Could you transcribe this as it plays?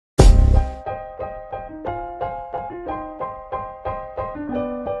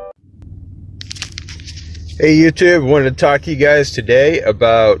Hey YouTube, I wanted to talk to you guys today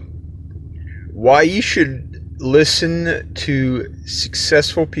about why you should listen to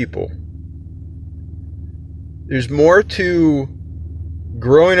successful people. There's more to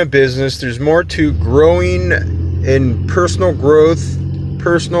growing a business, there's more to growing in personal growth,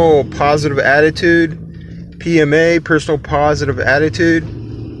 personal positive attitude, PMA, personal positive attitude,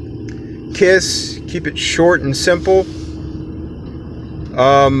 KISS, keep it short and simple.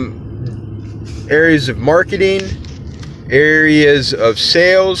 Areas of marketing, areas of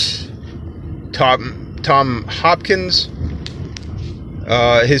sales. Tom Hopkins,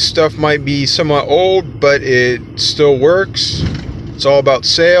 his stuff might be somewhat old, but it still works. It's all about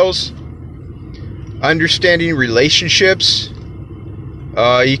sales. Understanding relationships.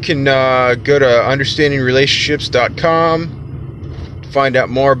 You can go to understandingrelationships.com to find out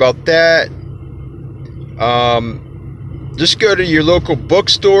more about that. Just go to your local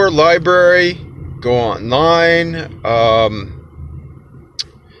bookstore, library, go online.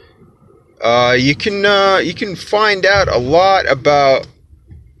 You can find out a lot about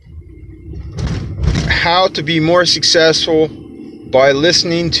how to be more successful by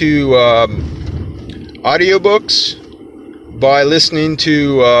listening to audiobooks, by listening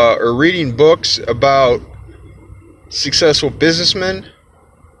to or reading books about successful businessmen,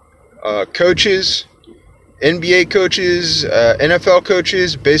 coaches, NBA coaches, NFL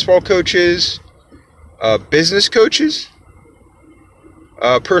coaches, baseball coaches, business coaches,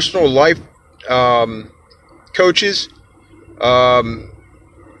 personal life coaches.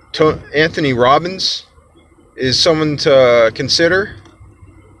 Anthony Robbins is someone to consider.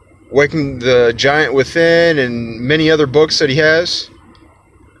 Waking the Giant Within and many other books that he has.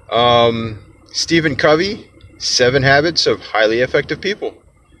 Stephen Covey, 7 Habits of Highly Effective People.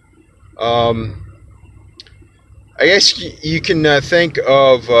 I guess you can think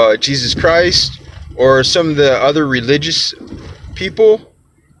of Jesus Christ or some of the other religious people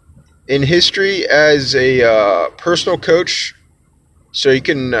in history as a personal coach, so you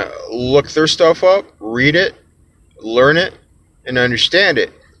can look their stuff up, read it, learn it, and understand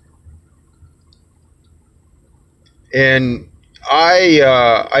it. And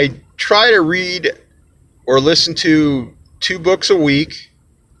I try to read or listen to 2 books a week.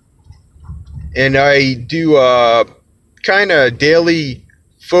 And I do kind of daily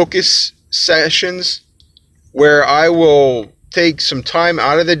focus sessions where I will take some time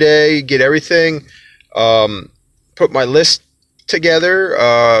out of the day, get everything, put my list together,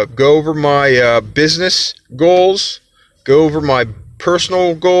 go over my business goals, go over my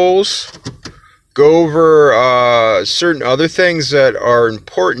personal goals, go over certain other things that are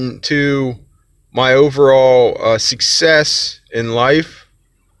important to my overall success in life.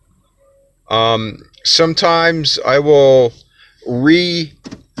 Sometimes I will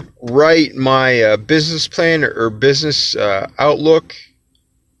rewrite my business plan or business outlook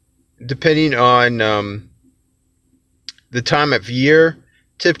depending on the time of year.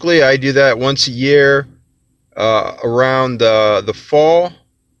 Typically I do that once a year around the fall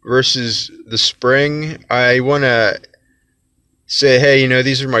versus the spring. I want to say, hey,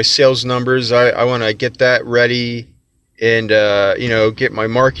 these are my sales numbers. I want to get that ready and get my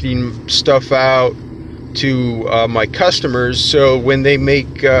marketing stuff out to my customers, so when they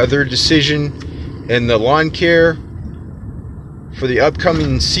make their decision in the lawn care for the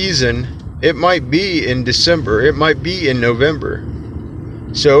upcoming season, it might be in December, it might be in November.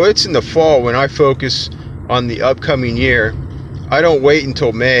 So it's in the fall when I focus on the upcoming year. I don't wait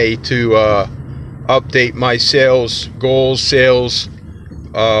until May to update my sales goals, sales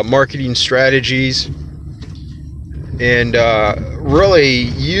marketing strategies. And really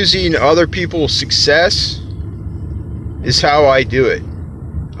using other people's success is how I do it.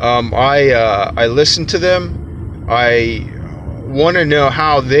 I listen to them. I want to know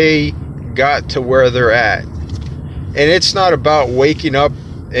how they got to where they're at. And it's not about waking up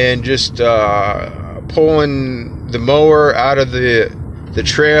and just pulling the mower out of the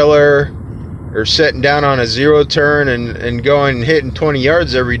trailer or sitting down on a zero turn and going and hitting 20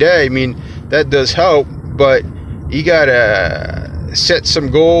 yards every day. I mean, that does help, but you gotta set some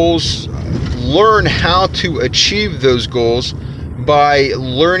goals, learn how to achieve those goals by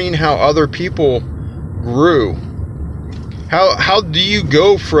learning how other people grew. How do you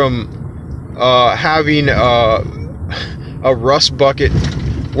go from having a rust bucket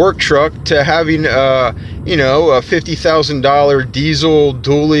work truck to having a $50,000 diesel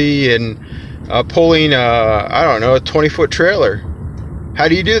dually and pulling I don't know, a 20-foot trailer? How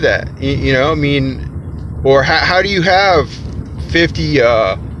do you do that? Or how do you have 50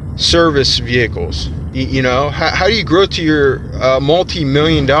 service vehicles? How do you grow to your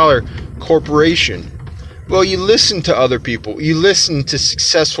multi-million-dollar corporation? Well, you listen to other people. You listen to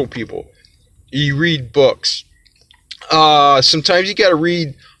successful people. You read books. Sometimes you got to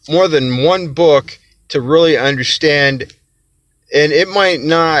read more than one book to really understand, and you might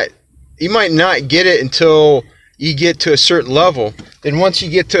not get it until you get to a certain level. Then once you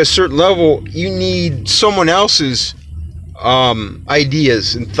get to a certain level, you need someone else's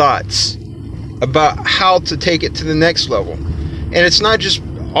ideas and thoughts about how to take it to the next level. And it's not just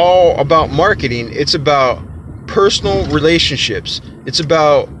all about marketing. It's about personal relationships. It's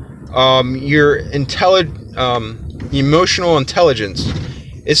about your emotional intelligence.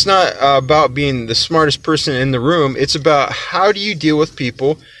 It's not about being the smartest person in the room. It's about how do you deal with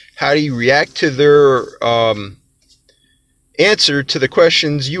people? How do you react to their answer to the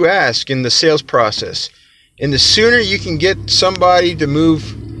questions you ask in the sales process? And the sooner you can get somebody to move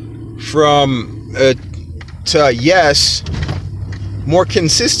from to a yes more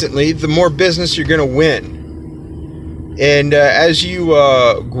consistently, the more business you're going to win. And as you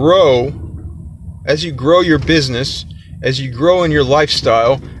grow your business, as you grow in your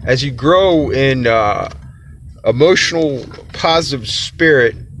lifestyle, as you grow in emotional positive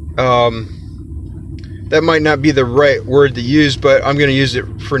spirit, that might not be the right word to use, but I'm going to use it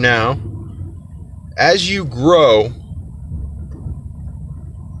for now. As you grow,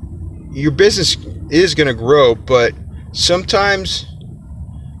 your business is going to grow, but sometimes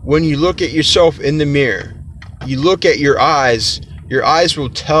when you look at yourself in the mirror, you look at your eyes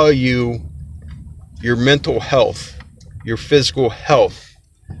will tell you your mental health, your physical health.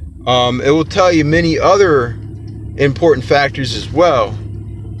 It will tell you many other important factors as well.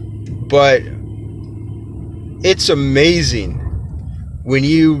 But it's amazing when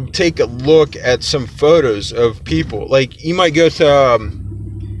you take a look at some photos of people. Like, you might go to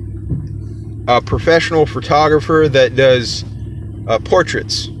a professional photographer that does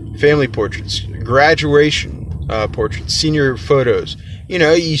portraits, family portraits, graduation portraits, senior photos. You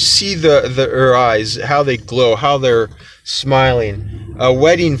know, you see their eyes, how they glow, how they're smiling.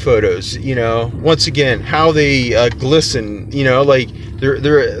 Wedding photos, you know, once again, how they glisten. You know, like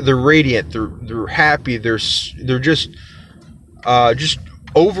they're radiant, they're happy, they're just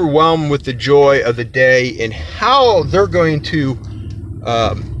overwhelmed with the joy of the day, and how they're going to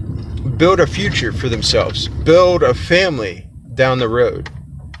build a future for themselves, build a family down the road.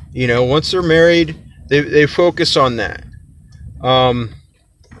 You know, once they're married, they focus on that.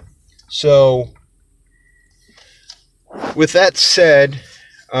 So with that said,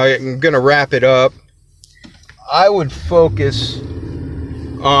 I'm going to wrap it up. I would focus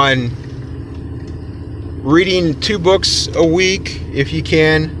on reading 2 books a week if you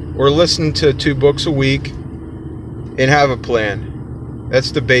can, or listen to 2 books a week, and have a plan.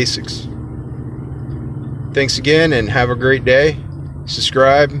 That's the basics. Thanks again, and have a great day.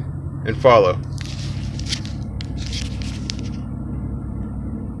 Subscribe and follow.